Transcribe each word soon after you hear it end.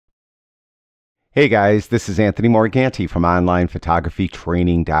Hey guys, this is Anthony Morganti from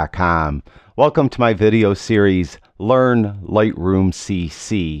OnlinePhotographyTraining.com. Welcome to my video series, Learn Lightroom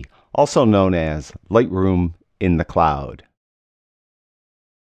CC, also known as Lightroom in the Cloud.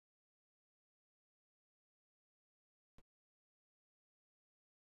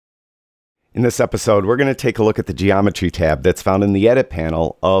 In this episode, we're going to take a look at the Geometry tab that's found in the Edit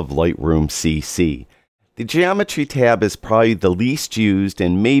panel of Lightroom CC. The Geometry tab is probably the least used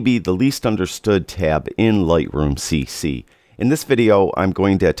and maybe the least understood tab in Lightroom CC. In this video, I'm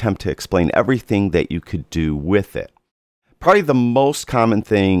going to attempt to explain everything that you could do with it. Probably the most common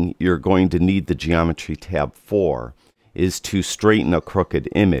thing you're going to need the Geometry tab for is to straighten a crooked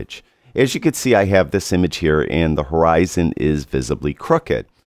image. As you can see, I have this image here and the horizon is visibly crooked.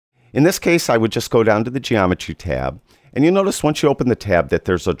 In this case, I would just go down to the Geometry tab, and you'll notice once you open the tab that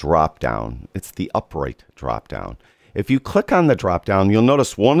there's a drop-down. It's the upright drop-down. If you click on the drop-down, you'll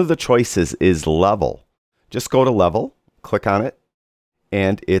notice one of the choices is level. Just go to level, click on it,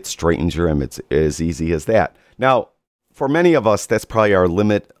 and it straightens your image. As easy as that. Now, for many of us, that's probably our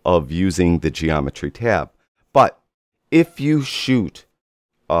limit of using the Geometry tab. But if you shoot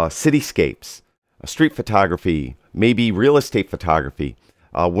cityscapes, street photography, maybe real estate photography,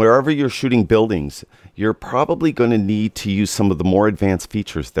 wherever you're shooting buildings, you're probably going to need to use some of the more advanced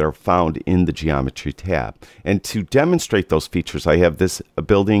features that are found in the Geometry tab. And to demonstrate those features, I have this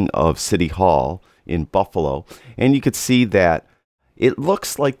building of City Hall in Buffalo, and you could see that it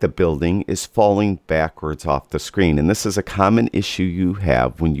looks like the building is falling backwards off the screen. And this is a common issue you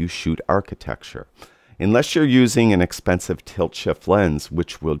have when you shoot architecture. Unless you're using an expensive tilt-shift lens,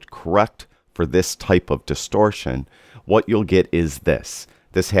 which will correct for this type of distortion, what you'll get is this.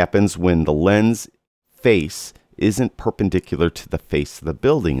 This happens when the lens face isn't perpendicular to the face of the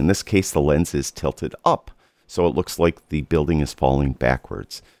building. In this case, the lens is tilted up, so it looks like the building is falling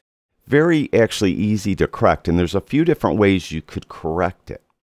backwards. Very actually easy to correct, and there's a few different ways you could correct it.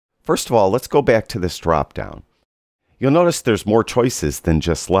 First of all, let's go back to this drop-down. You'll notice there's more choices than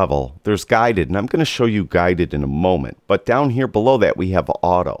just level. There's guided, and I'm going to show you guided in a moment. But down here below that, we have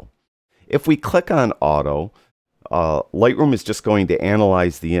auto. If we click on auto, Lightroom is just going to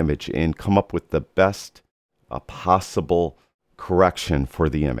analyze the image and come up with the best possible correction for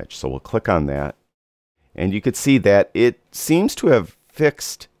the image. So we'll click on that, and you could see that it seems to have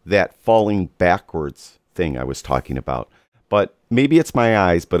fixed that falling backwards thing I was talking about. But maybe it's my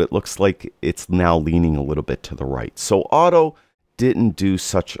eyes, but it looks like it's now leaning a little bit to the right. So auto didn't do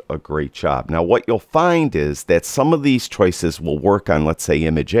such a great job. Now what you'll find is that some of these choices will work on, let's say,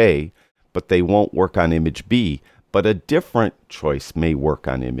 image A, but they won't work on image B. But a different choice may work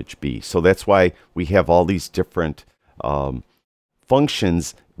on image B. So that's why we have all these different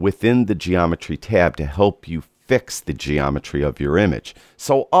functions within the Geometry tab to help you fix the geometry of your image.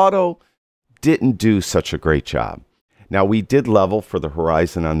 So auto didn't do such a great job. Now we did level for the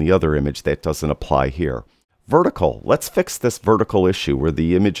horizon on the other image. That doesn't apply here. Vertical. Let's fix this vertical issue where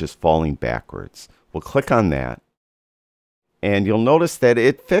the image is falling backwards. We'll click on that. And you'll notice that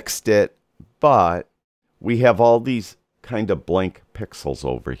it fixed it, but we have all these kind of blank pixels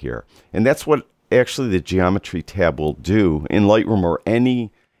over here. And that's what actually the Geometry tab will do in Lightroom or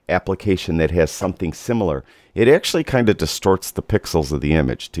any application that has something similar. It actually kind of distorts the pixels of the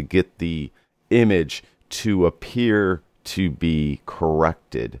image to get the image to appear to be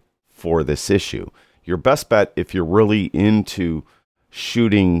corrected for this issue. Your best bet, if you're really into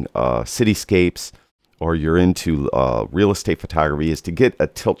shooting cityscapes or you're into real estate photography, is to get a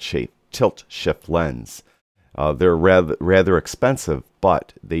tilt-shift lens. They're rather expensive,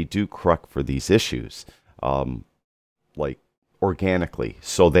 but they do correct for these issues, like organically,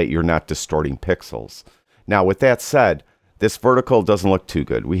 so that you're not distorting pixels. Now, with that said, this vertical doesn't look too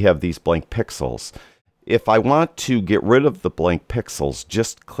good. We have these blank pixels. If I want to get rid of the blank pixels,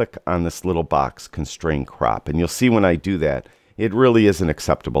 just click on this little box, Constrain Crop, and you'll see when I do that, it really isn't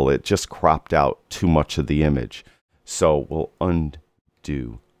acceptable. It just cropped out too much of the image. So we'll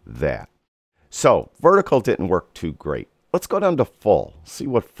undo that. So vertical didn't work too great. Let's go down to full, see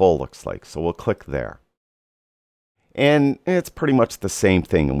what full looks like. So we'll click there. And it's pretty much the same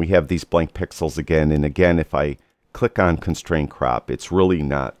thing. And we have these blank pixels again. And again, if I click on Constrain Crop, it's really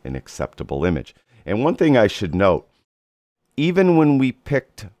not an acceptable image. And one thing I should note, even when we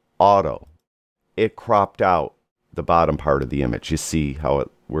picked auto, it cropped out the bottom part of the image. You see how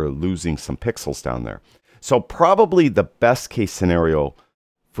we're losing some pixels down there. So probably the best case scenario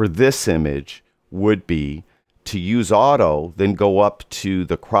for this image would be to use auto, then go up to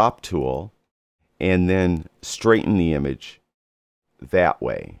the crop tool, and then straighten the image that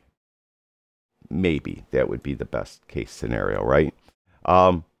way. Maybe that would be the best case scenario, right?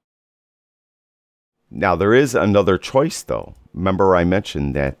 Now there is another choice though. Remember I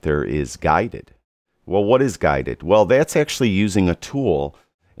mentioned that there is guided. Well, what is guided? Well, that's actually using a tool,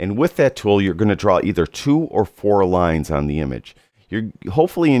 and with that tool you're going to draw either 2 or 4 lines on the image.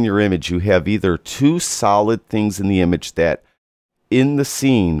 Hopefully in your image you have either 2 solid things in the image that in the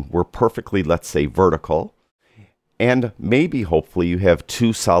scene were perfectly, let's say, vertical, and maybe hopefully you have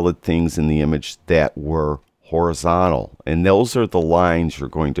 2 solid things in the image that were horizontal, and those are the lines you're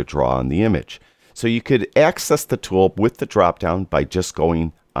going to draw on the image. So you could access the tool with the drop down by just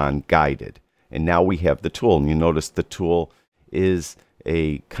going on guided, and now we have the tool, and you notice the tool is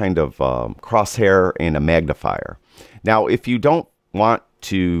a kind of crosshair and a magnifier. Now if you don't want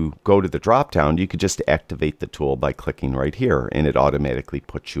to go to the drop down, you could just activate the tool by clicking right here, and it automatically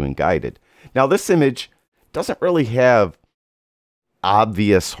puts you in guided. Now this image doesn't really have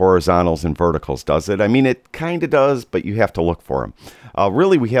obvious horizontals and verticals, does it? I mean, it kind of does, but you have to look for them.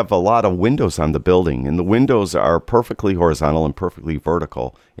 Really, we have a lot of windows on the building, and the windows are perfectly horizontal and perfectly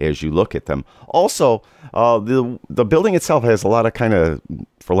vertical as you look at them. Also, the building itself has a lot of kind of,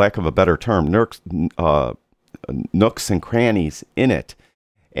 for lack of a better term, nooks and crannies in it.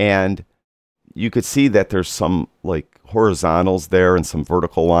 And you could see that there's some like horizontals there and some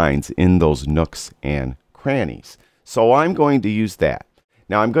vertical lines in those nooks and crannies. So I'm going to use that.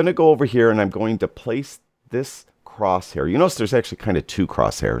 Now I'm going to go over here and I'm going to place this crosshair. You notice there's actually kind of 2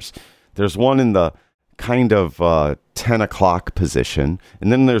 crosshairs. There's one in the kind of 10 o'clock position,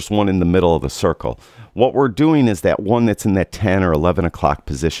 and then there's one in the middle of the circle. What we're doing is that one that's in that 10 or 11 o'clock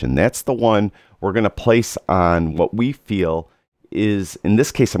position. That's the one we're going to place on what we feel is, in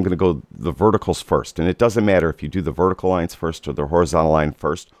this case, I'm going to go the verticals first. And it doesn't matter if you do the vertical lines first or the horizontal line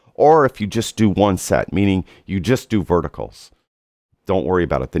first, or if you just do one set, meaning you just do verticals. Don't worry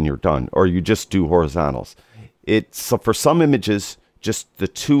about it, then you're done. Or you just do horizontals. So for some images, just the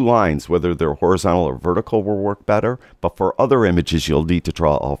 2 lines, whether they're horizontal or vertical, will work better. But for other images, you'll need to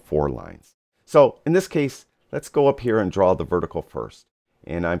draw all 4 lines. So in this case, let's go up here and draw the vertical first.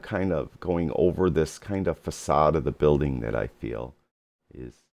 And I'm kind of going over this kind of facade of the building that I feel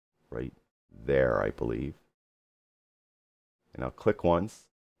is right there, I believe. And I'll click once.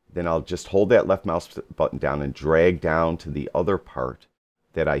 Then I'll just hold that left mouse button down and drag down to the other part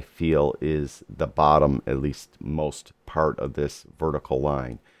that I feel is the bottom, at least most part of this vertical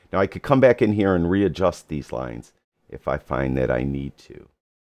line. Now I could come back in here and readjust these lines if I find that I need to.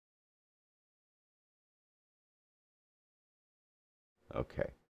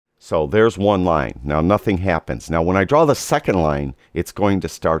 Okay, so there's one line. Now nothing happens. Now when I draw the second line, it's going to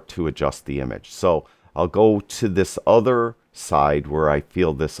start to adjust the image. So I'll go to this other side where I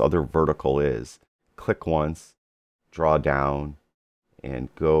feel this other vertical is. Click once, draw down, and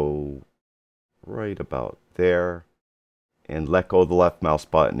go right about there. And let go of the left mouse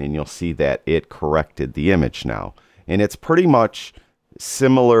button, and you'll see that it corrected the image now. And it's pretty much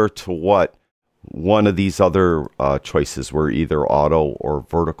similar to what one of these other choices were either auto or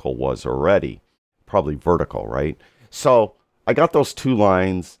vertical was already. Probably vertical, right? So I got those 2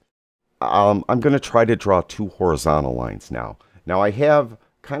 lines. I'm going to try to draw 2 horizontal lines now. Now I have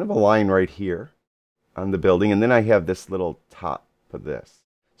kind of a line right here on the building, and then I have this little top of this.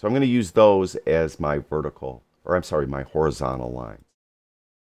 So I'm going to use those as my vertical, or I'm sorry, my horizontal lines.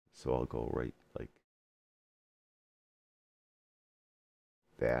 So I'll go right like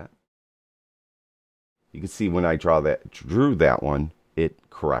that. You can see when I drew that one, it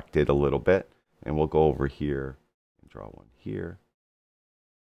corrected a little bit. And we'll go over here and draw one here.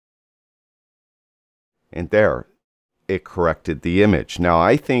 And there, it corrected the image. Now,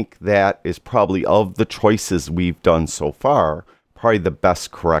 I think that is probably, of the choices we've done so far, probably the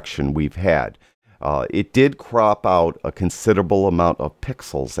best correction we've had. It did crop out a considerable amount of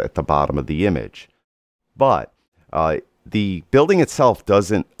pixels at the bottom of the image. But the building itself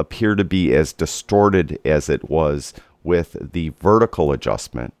doesn't appear to be as distorted as it was with the vertical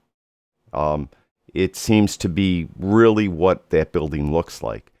adjustment. It seems to be really what that building looks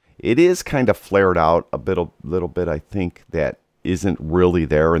like. It is kind of flared out a little bit, I think, that isn't really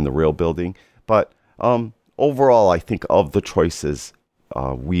there in the real building. But overall, I think of the choices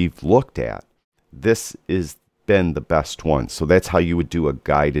we've looked at, this has been the best one. So that's how you would do a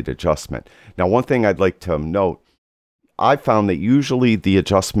guided adjustment. Now, one thing I'd like to note, I found that usually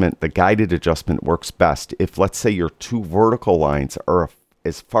the guided adjustment works best if, let's say, your 2 vertical lines are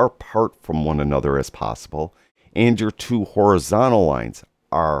as far apart from one another as possible, and your 2 horizontal lines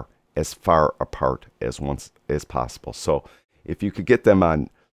are as far apart as possible. So if you could get them on,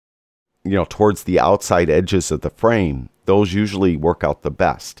 towards the outside edges of the frame, those usually work out the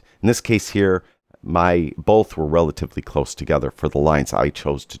best. In this case here, both were relatively close together for the lines I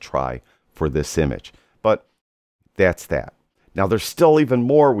chose to try for this image. that's that. Now there's still even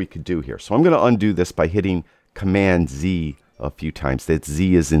more we could do here. So I'm going to undo this by hitting Command Z a few times. That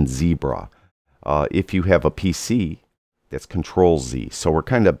Z is in zebra. If you have a PC, that's Control Z. So we're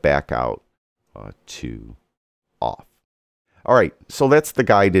kind of back out to off. All right, so that's the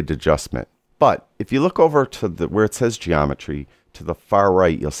guided adjustment. But if you look over to where it says geometry, to the far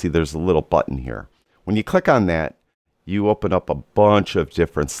right, you'll see there's a little button here. When you click on that, you open up a bunch of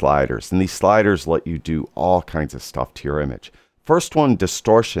different sliders. And these sliders let you do all kinds of stuff to your image. First one,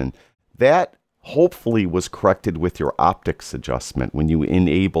 distortion. That hopefully was corrected with your optics adjustment when you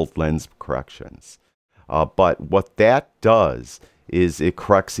enabled lens corrections. But what that does is it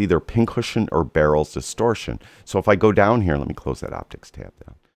corrects either pincushion or barrel's distortion. So if I go down here, let me close that optics tab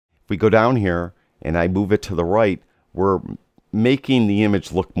down. If we go down here and I move it to the right, we're making the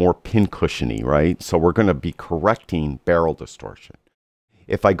image look more pincushiony, right? So we're going to be correcting barrel distortion.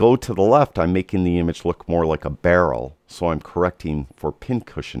 If I go to the left, I'm making the image look more like a barrel, so I'm correcting for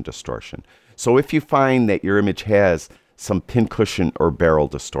pincushion distortion. So if you find that your image has some pincushion or barrel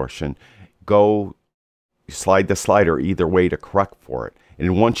distortion, go slide the slider either way to correct for it.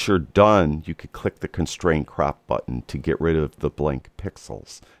 And once you're done, you could click the Constrain Crop button to get rid of the blank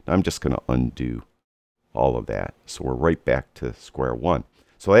pixels. Now I'm just going to undo all of that. So we're right back to square one.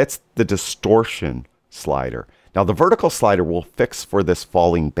 So that's the distortion slider. Now the vertical slider will fix for this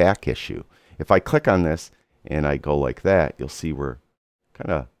falling back issue. If I click on this and I go like that, you'll see we're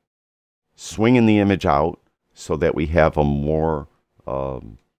kind of swinging the image out so that we have a more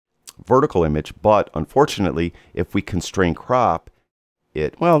vertical image. But unfortunately, if we constrain crop,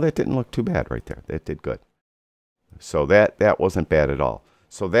 well, that didn't look too bad right there. That did good. So that wasn't bad at all.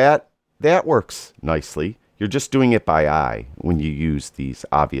 So that works nicely. You're just doing it by eye when you use these,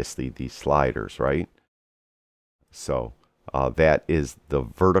 obviously, these sliders, right? So that is the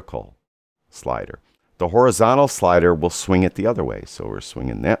vertical slider. The horizontal slider will swing it the other way. So we're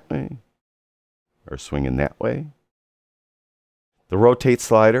swinging that way, or swinging that way. The rotate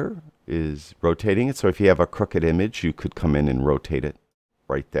slider is rotating it. So if you have a crooked image, you could come in and rotate it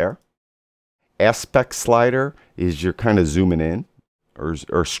right there. Aspect slider is you're kind of zooming in,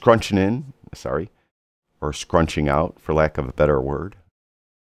 or scrunching in, sorry, or scrunching out, for lack of a better word.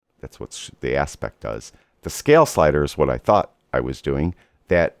 That's what the aspect does. The scale slider is what I thought I was doing.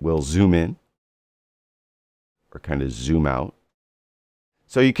 That will zoom in, or kind of zoom out.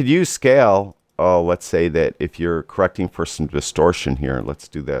 So you could use scale. Let's say that if you're correcting for some distortion here, let's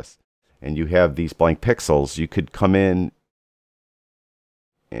do this, and you have these blank pixels, you could come in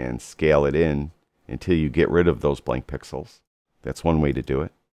and scale it in until you get rid of those blank pixels. That's one way to do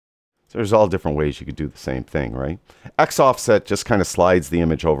it. So there's all different ways you could do the same thing, right? X offset just kind of slides the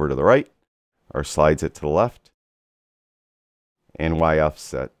image over to the right, or slides it to the left. And Y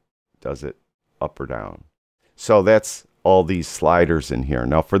offset does it up or down. So that's all these sliders in here.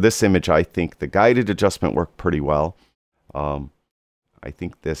 Now for this image, I think the guided adjustment worked pretty well. I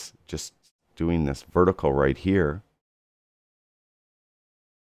think this, just doing this vertical right here,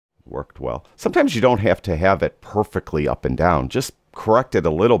 worked well. Sometimes you don't have to have it perfectly up and down. Just correct it a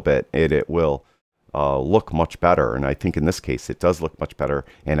little bit and it will look much better. And I think in this case it does look much better.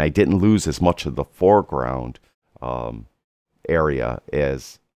 And I didn't lose as much of the foreground area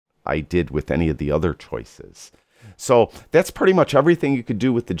as I did with any of the other choices. So that's pretty much everything you could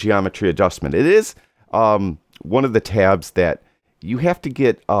do with the geometry adjustment. It is one of the tabs that you have to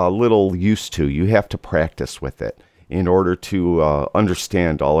get a little used to. You have to practice with it in order to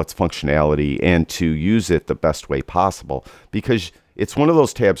understand all its functionality and to use it the best way possible. Because it's one of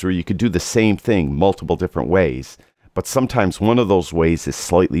those tabs where you could do the same thing multiple different ways, but sometimes one of those ways is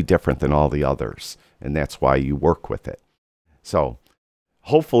slightly different than all the others, and that's why you work with it. So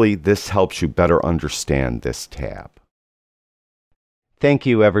hopefully this helps you better understand this tab. Thank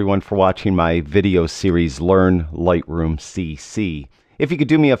you everyone for watching my video series, Learn Lightroom CC. If you could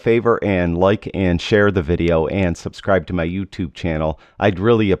do me a favor and like and share the video and subscribe to my YouTube channel, I'd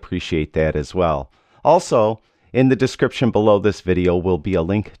really appreciate that as well. Also, in the description below this video will be a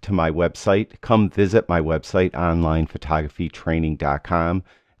link to my website. Come visit my website, onlinephotographytraining.com.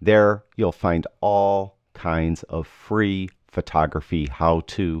 There you'll find all kinds of free photography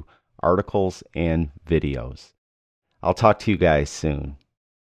how-to articles and videos. I'll talk to you guys soon.